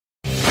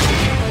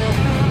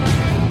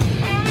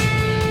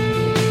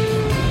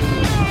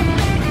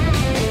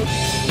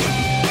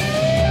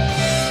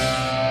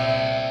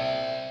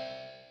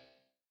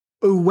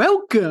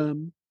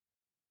Welcome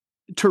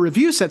to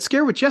Reviews That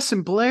Scare with Jess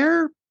and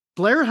Blair.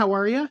 Blair, how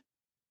are you?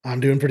 I'm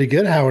doing pretty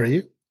good. How are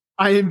you?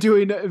 I am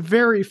doing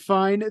very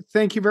fine.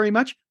 Thank you very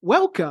much.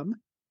 Welcome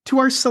to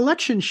our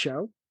selection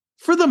show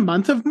for the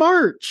month of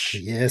March.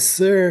 Yes,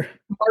 sir.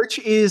 March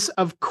is,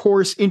 of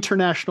course,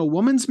 International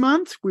Women's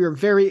Month. We are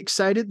very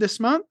excited this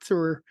month. So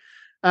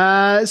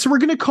we're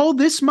going to call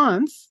this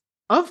month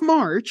of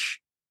March,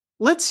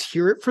 Let's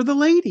Hear It for the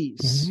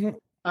Ladies. Mhm.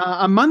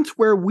 A month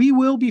where we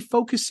will be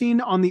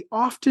focusing on the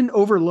often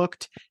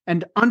overlooked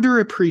and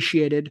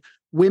underappreciated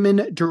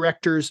women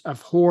directors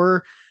of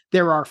horror.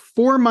 There are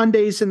 4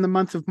 Mondays in the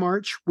month of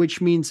March,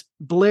 which means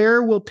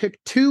Blair will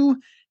pick 2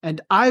 and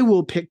I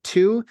will pick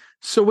 2.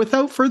 So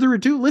without further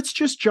ado, let's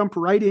just jump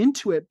right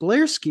into it.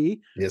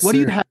 Blairski, Yes, what do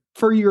you sir. have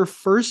for your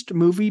first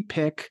movie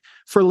pick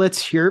for Let's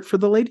Hear It for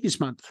the Ladies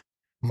Month?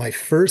 My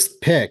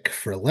first pick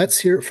for Let's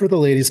Hear It for the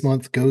Ladies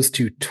Month goes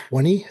to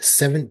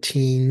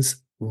 2017's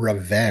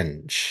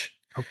Revenge.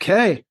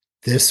 Okay.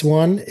 This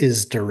one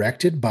is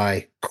directed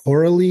by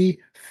Coralie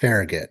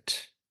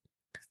Farragut.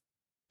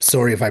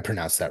 Sorry if I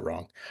pronounced that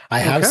wrong. I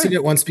have Okay. seen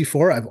it once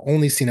before. I've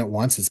only seen it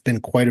once. It's been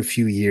quite a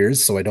few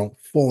years, so I don't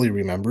fully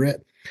remember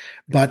it.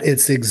 But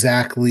it's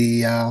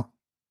exactly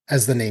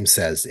as the name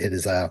says, it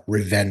is a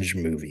revenge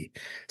movie,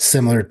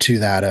 similar to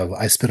that of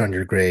I Spit on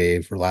Your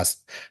Grave or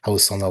Last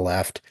House on the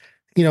Left.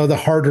 You know, the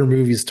harder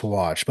movies to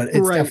watch, but it's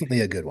Right.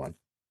 definitely a good one.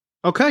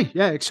 Okay,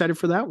 yeah, excited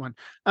for that one.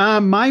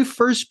 My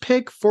first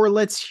pick for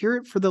Let's Hear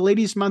It for the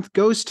Ladies Month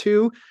goes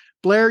to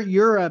Blair.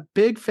 You're a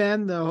big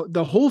fan.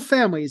 The whole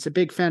family is a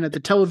big fan of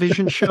the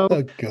television show,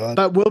 Oh, God.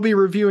 but we'll be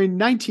reviewing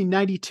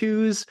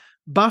 1992's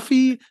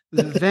Buffy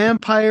the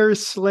Vampire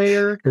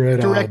Slayer, Right on.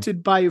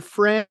 directed by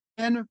Fran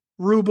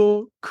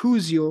Rubel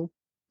Cuzio.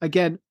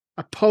 Again,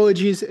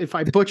 apologies if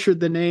I butchered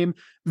the name.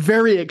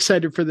 Very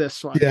excited for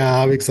this one. Yeah,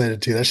 I'm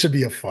excited too. That should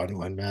be a fun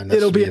one, man. That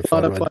It'll should be be a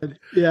lot of fun.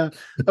 Yeah.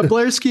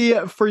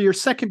 Blairski, for your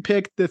second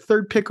pick, the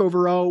third pick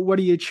overall, what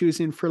are you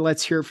choosing for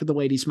Let's Hear It for the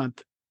Ladies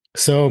Month?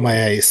 So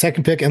my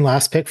second pick and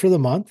last pick for the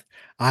month,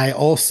 I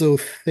also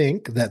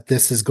think that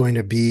this is going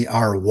to be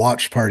our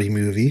watch party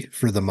movie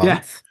for the Yeah.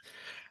 month.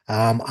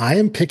 I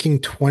am picking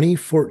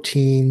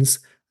 2014's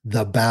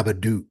The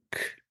Babadook,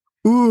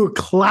 Ooh,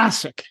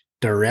 classic.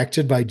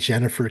 directed by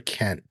Jennifer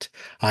Kent.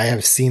 I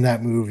have seen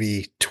that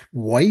movie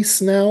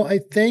twice now, I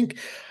think.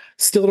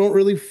 Still don't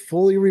really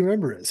fully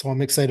remember it, so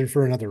I'm excited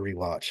for another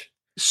rewatch.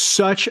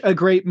 Such a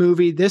great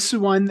movie. This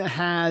one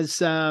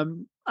has,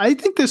 I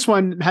think this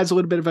one has a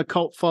little bit of a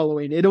cult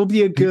following. It'll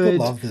be a People good,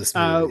 love this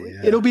movie.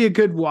 Yeah. it'll be a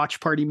good watch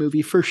party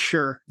movie for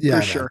sure. Yeah, For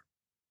man. sure.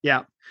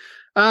 Yeah.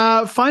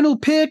 Final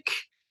pick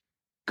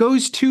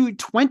goes to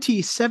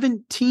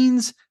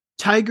 2017's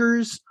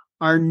Tigers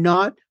Are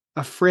Not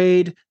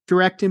Afraid,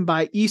 directed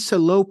by Issa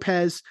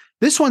Lopez.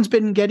 This one's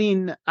been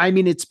getting,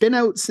 it's been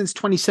out since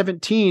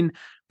 2017,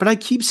 but I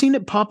keep seeing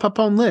it pop up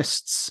on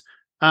lists.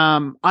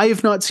 I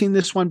have not seen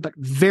this one, but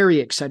very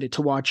excited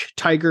to watch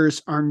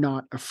Tigers Are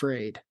Not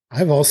Afraid.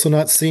 I've also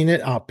not seen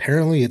it.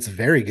 Apparently, it's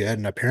very good,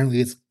 and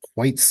apparently, it's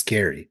quite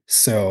scary.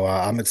 So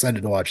I'm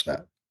excited to watch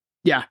that.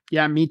 Yeah,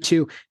 me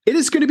too. It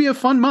is going to be a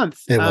fun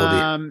month. It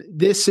will be.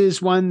 This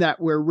is one that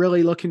we're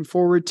really looking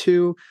forward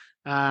to.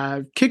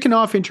 Kicking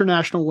off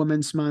International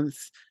Women's Month,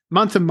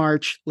 month of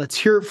March. Let's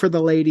hear it for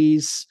the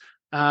ladies.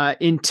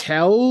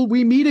 Until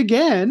we meet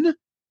again,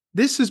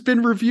 this has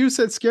been Reviews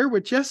That Scare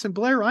with Jess and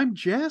Blair. I'm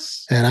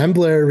Jess. And I'm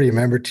Blair.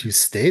 Remember to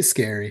stay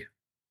scary.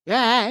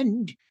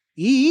 And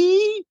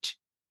eat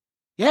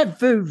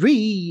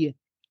every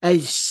a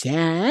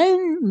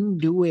sandwich.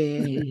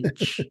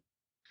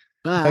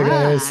 Bye,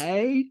 guys.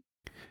 Bye.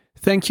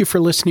 Thank you for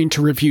listening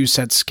to Reviews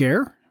That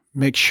Scare.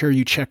 Make sure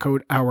you check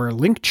out our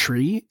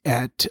Linktree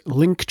at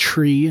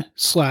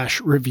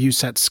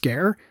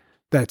linktree/reviewsthatscare.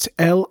 That's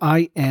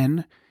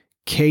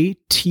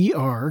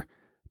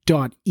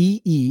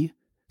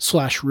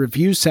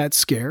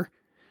linktr.ee/reviewsthatscare,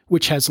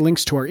 which has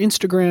links to our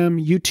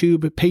Instagram,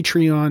 YouTube,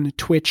 Patreon,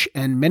 Twitch,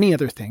 and many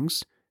other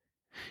things.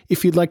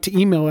 If you'd like to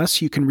email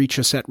us, you can reach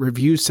us at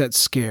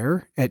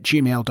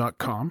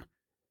reviewsthatscare@gmail.com.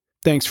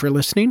 Thanks for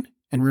listening,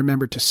 and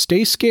remember to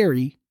stay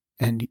scary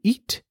and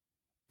eat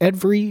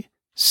every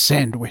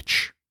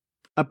sandwich.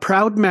 A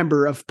proud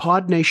member of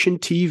Pod Nation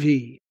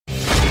TV.